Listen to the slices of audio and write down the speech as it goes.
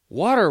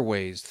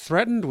Waterways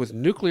threatened with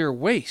nuclear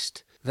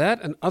waste.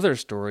 That and other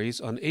stories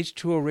on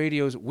H2O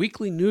Radio's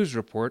weekly news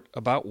report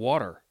about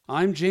water.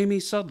 I'm Jamie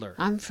Sudler.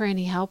 I'm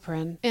Franny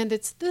Halperin, and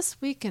it's This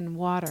Week in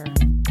Water.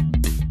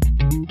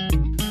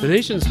 The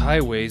nation's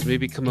highways may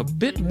become a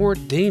bit more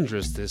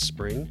dangerous this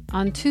spring.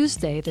 On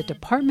Tuesday, the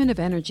Department of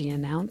Energy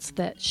announced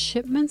that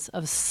shipments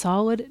of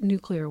solid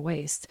nuclear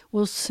waste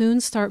will soon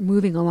start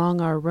moving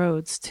along our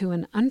roads to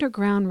an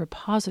underground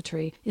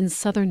repository in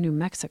southern New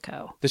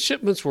Mexico. The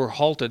shipments were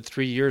halted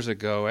 3 years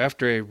ago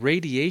after a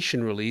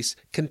radiation release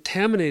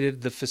contaminated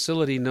the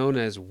facility known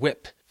as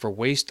WIPP, for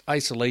Waste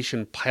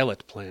Isolation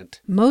Pilot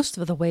Plant. Most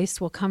of the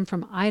waste will come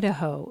from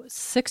Idaho,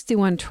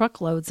 61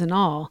 truckloads in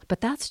all,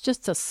 but that's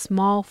just a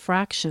small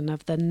fraction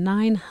of the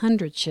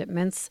 900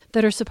 shipments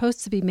that are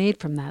supposed to be made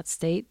from that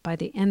state by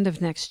the end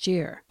of next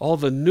year. All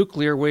the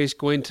nuclear waste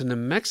going to New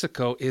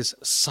Mexico is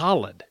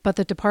solid. But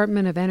the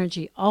Department of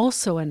Energy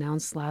also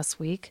announced last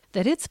week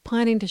that it's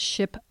planning to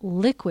ship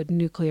liquid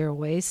nuclear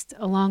waste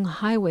along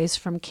highways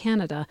from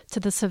Canada to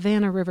the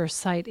Savannah River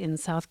site in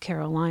South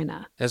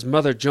Carolina. As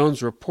Mother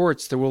Jones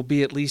reports, there will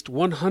be at least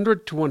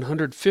 100 to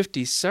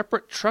 150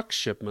 separate truck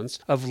shipments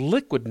of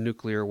liquid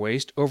nuclear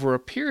waste over a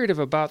period of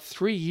about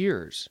 3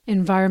 years.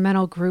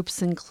 Environmental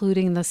groups,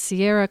 including the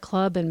Sierra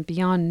Club and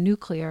Beyond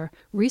Nuclear,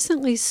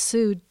 recently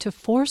sued to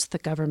force the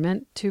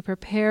government to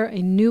prepare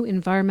a new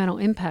environmental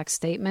impact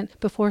statement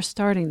before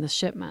starting the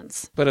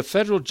shipments. But a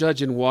federal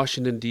judge in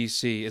Washington,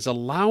 D.C. is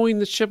allowing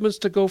the shipments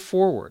to go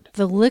forward.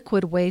 The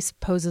liquid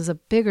waste poses a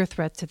bigger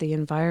threat to the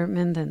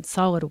environment than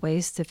solid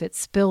waste if it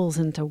spills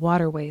into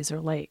waterways or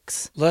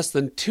lakes. Less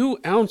than 2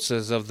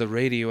 ounces of the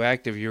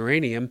radioactive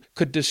uranium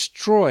could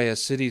destroy a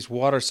city's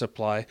water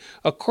supply,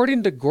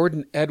 according to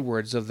Gordon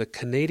Edwards of the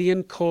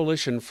Canadian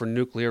Coalition for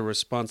Nuclear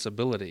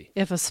Responsibility.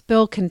 If a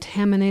spill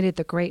contaminated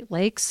the Great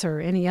Lakes or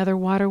any other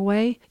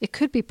waterway, it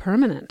could be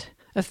permanent.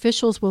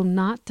 Officials will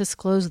not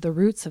disclose the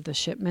routes of the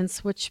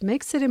shipments, which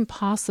makes it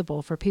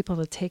impossible for people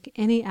to take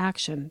any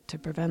action to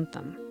prevent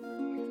them.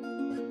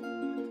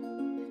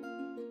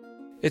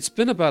 It's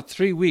been about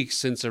 3 weeks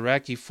since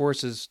Iraqi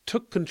forces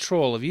took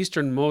control of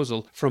eastern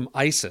Mosul from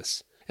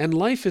ISIS, and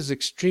life is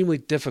extremely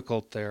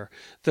difficult there.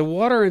 The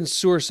water and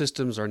sewer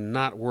systems are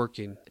not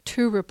working.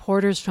 2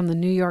 reporters from the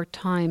New York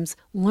Times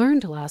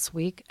learned last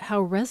week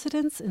how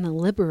residents in the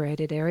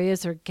liberated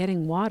areas are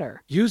getting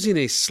water. Using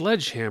a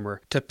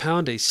sledgehammer to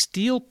pound a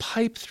steel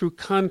pipe through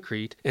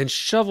concrete and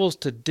shovels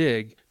to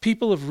dig,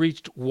 people have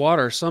reached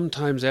water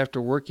sometimes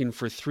after working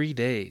for 3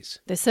 days.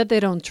 They said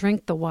they don't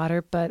drink the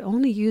water, but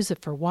only use it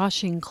for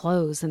washing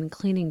clothes and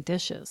cleaning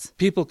dishes.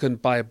 People can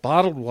buy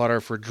bottled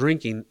water for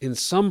drinking in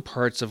some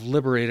parts of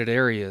liberated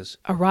areas.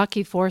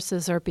 Iraqi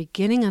forces are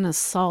beginning an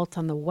assault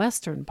on the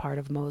western part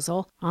of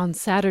Mosul. On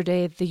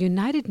Saturday, the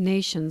United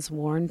Nations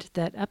warned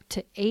that up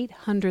to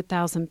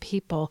 800,000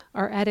 people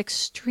are at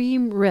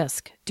extreme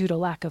risk due to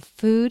lack of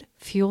food,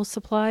 fuel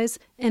supplies,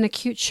 and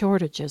acute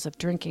shortages of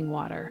drinking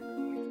water.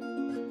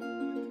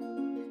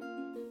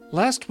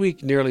 Last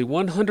week, nearly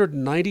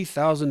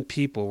 190,000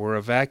 people were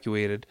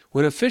evacuated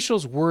when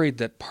officials worried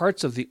that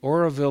parts of the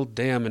Oroville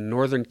Dam in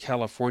Northern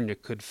California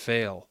could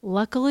fail.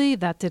 Luckily,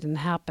 that didn't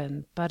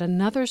happen, but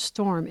another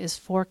storm is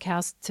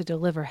forecast to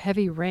deliver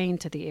heavy rain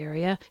to the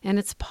area, and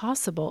it's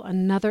possible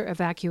another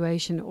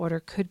evacuation order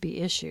could be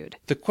issued.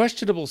 The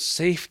questionable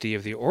safety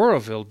of the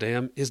Oroville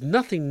Dam is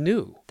nothing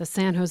new. The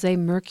San Jose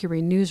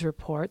Mercury News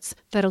reports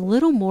that a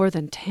little more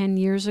than 10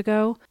 years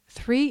ago,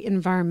 3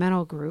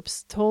 environmental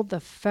groups told the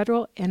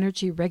Federal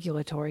Energy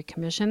Regulatory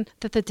Commission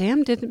that the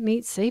dam didn't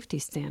meet safety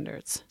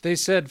standards. They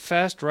said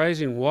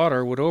fast-rising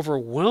water would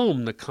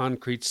overwhelm the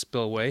concrete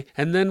spillway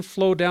and then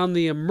flow down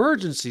the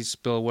emergency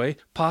spillway,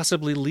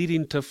 possibly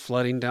leading to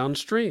flooding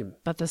downstream.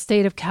 But the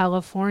state of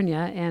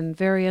California and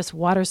various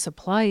water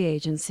supply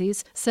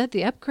agencies said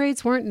the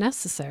upgrades weren't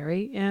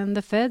necessary, and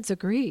the feds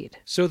agreed.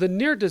 So the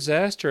near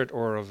disaster at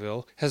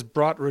Oroville has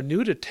brought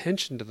renewed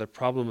attention to the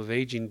problem of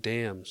aging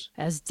dams.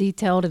 As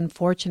detailed in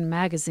Fortune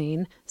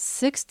magazine,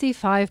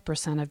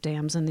 65% of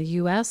dams in the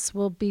U.S.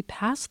 will be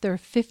past their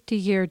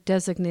 50-year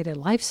designated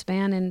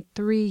lifespan in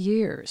 3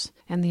 years.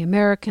 And the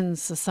American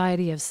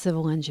Society of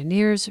Civil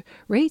Engineers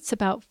rates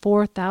about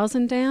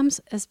 4,000 dams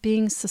as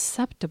being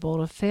susceptible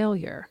to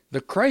failure. The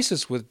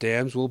crisis with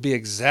dams will be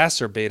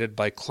exacerbated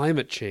by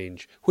climate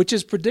change, which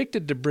is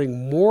predicted to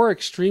bring more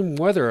extreme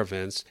weather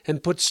events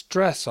and put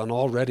stress on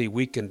already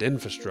weakened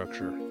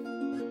infrastructure.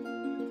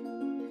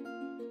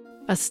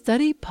 A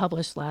study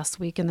published last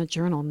week in the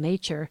journal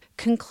Nature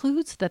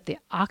concludes that the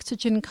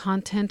oxygen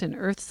content in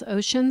Earth's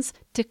oceans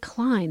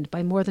declined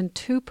by more than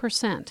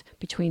 2%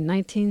 between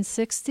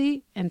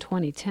 1960 and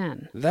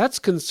 2010. That's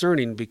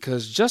concerning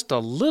because just a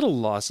little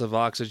loss of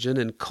oxygen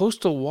in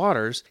coastal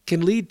waters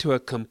can lead to a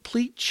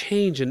complete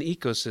change in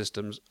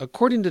ecosystems,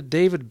 according to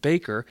David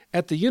Baker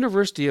at the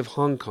University of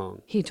Hong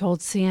Kong. He told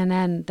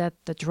CNN that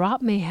the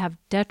drop may have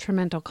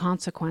detrimental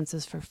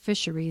consequences for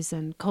fisheries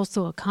and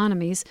coastal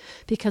economies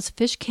because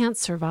fish can't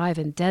survive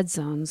in dead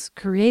zones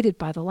created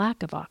by the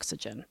lack of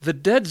oxygen. The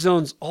dead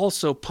zones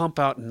also pump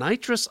out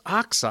nitrous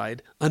oxide,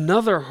 lead,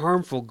 another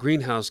harmful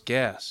greenhouse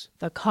gas.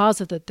 The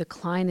cause of the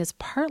decline is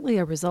partly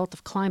a result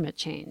of climate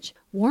change.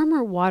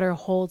 Warmer water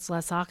holds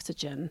less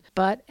oxygen,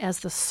 but as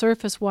the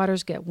surface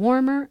waters get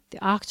warmer,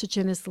 the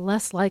oxygen is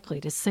less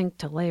likely to sink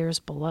to layers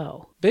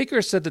below.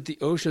 Baker said that the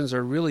oceans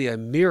are really a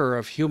mirror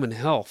of human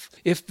health.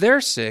 If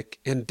they're sick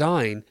and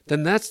dying,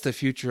 then that's the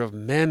future of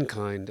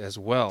mankind as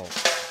well.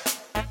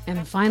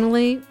 And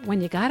finally,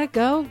 when you gotta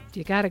go,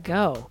 you gotta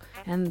go.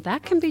 And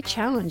that can be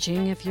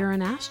challenging if you're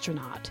an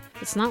astronaut.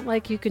 It's not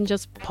like you can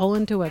just pull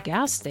into a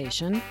gas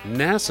station.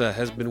 NASA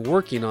has been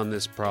working on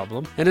this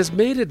problem and has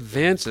made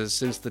advances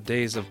since the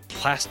days of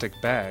plastic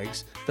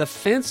bags. The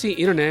fancy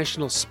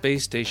International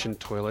Space Station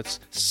toilets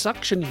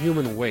suction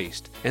human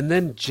waste and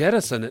then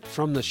jettison it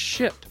from the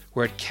ship,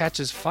 where it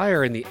catches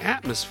fire in the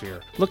atmosphere,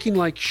 looking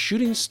like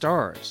shooting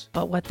stars.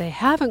 But what they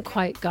haven't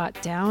quite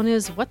got down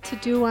is what to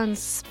do on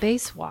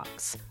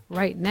spacewalks.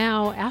 Right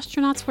now,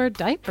 astronauts wear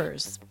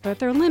diapers, but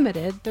they're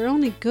limited. They're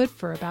only good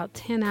for about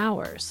 10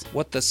 hours.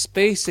 What the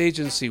space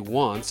agency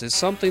wants is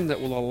something that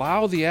will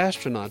allow the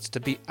astronauts to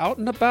be out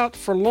and about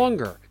for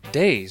longer.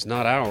 Days,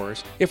 not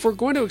hours. If we're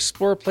going to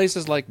explore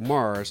places like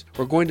Mars,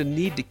 we're going to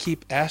need to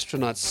keep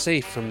astronauts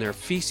safe from their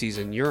feces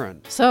and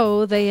urine.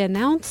 So they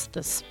announced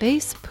the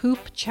Space Poop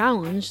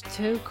Challenge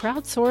to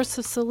crowdsource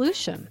a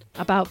solution.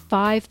 About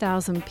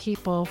 5,000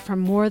 people from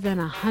more than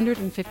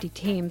 150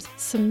 teams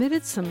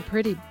submitted some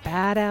pretty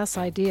badass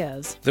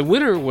ideas. The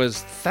winner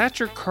was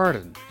Thatcher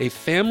Carden, a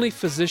family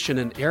physician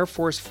and Air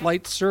Force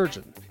flight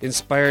surgeon.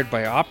 Inspired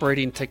by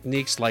operating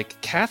techniques like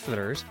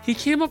catheters, he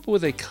came up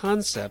with a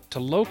concept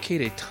to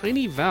locate a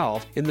tiny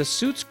valve in the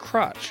suit's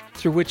crotch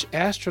through which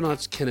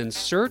astronauts can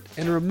insert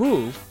and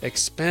remove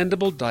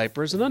expandable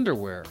diapers and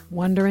underwear.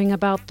 Wondering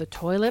about the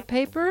toilet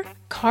paper?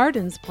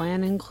 Carden's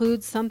plan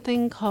includes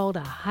something called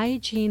a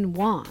hygiene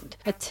wand,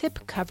 a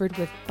tip covered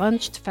with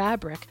bunched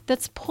fabric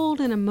that's pulled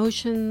in a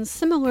motion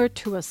similar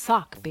to a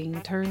sock being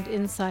turned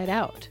inside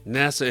out.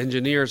 NASA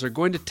engineers are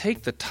going to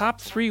take the top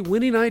 3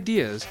 winning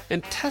ideas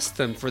and test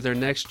them for their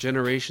next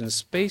generation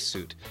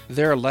spacesuit.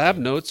 Their lab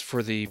notes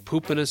for the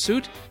poop in a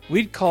suit,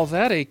 we'd call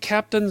that a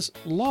captain's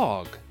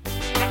log.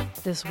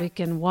 This Week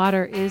in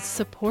Water is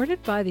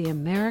supported by the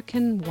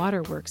American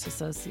Water Works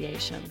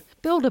Association.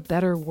 Build a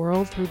better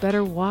world through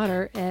better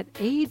water at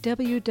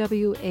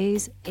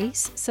AWWA's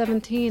ACE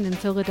 17 in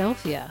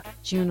Philadelphia,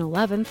 June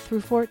 11th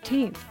through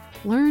 14th.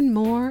 Learn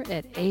more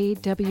at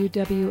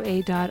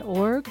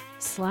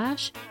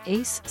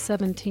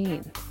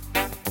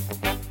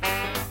awwa.org/ACE17.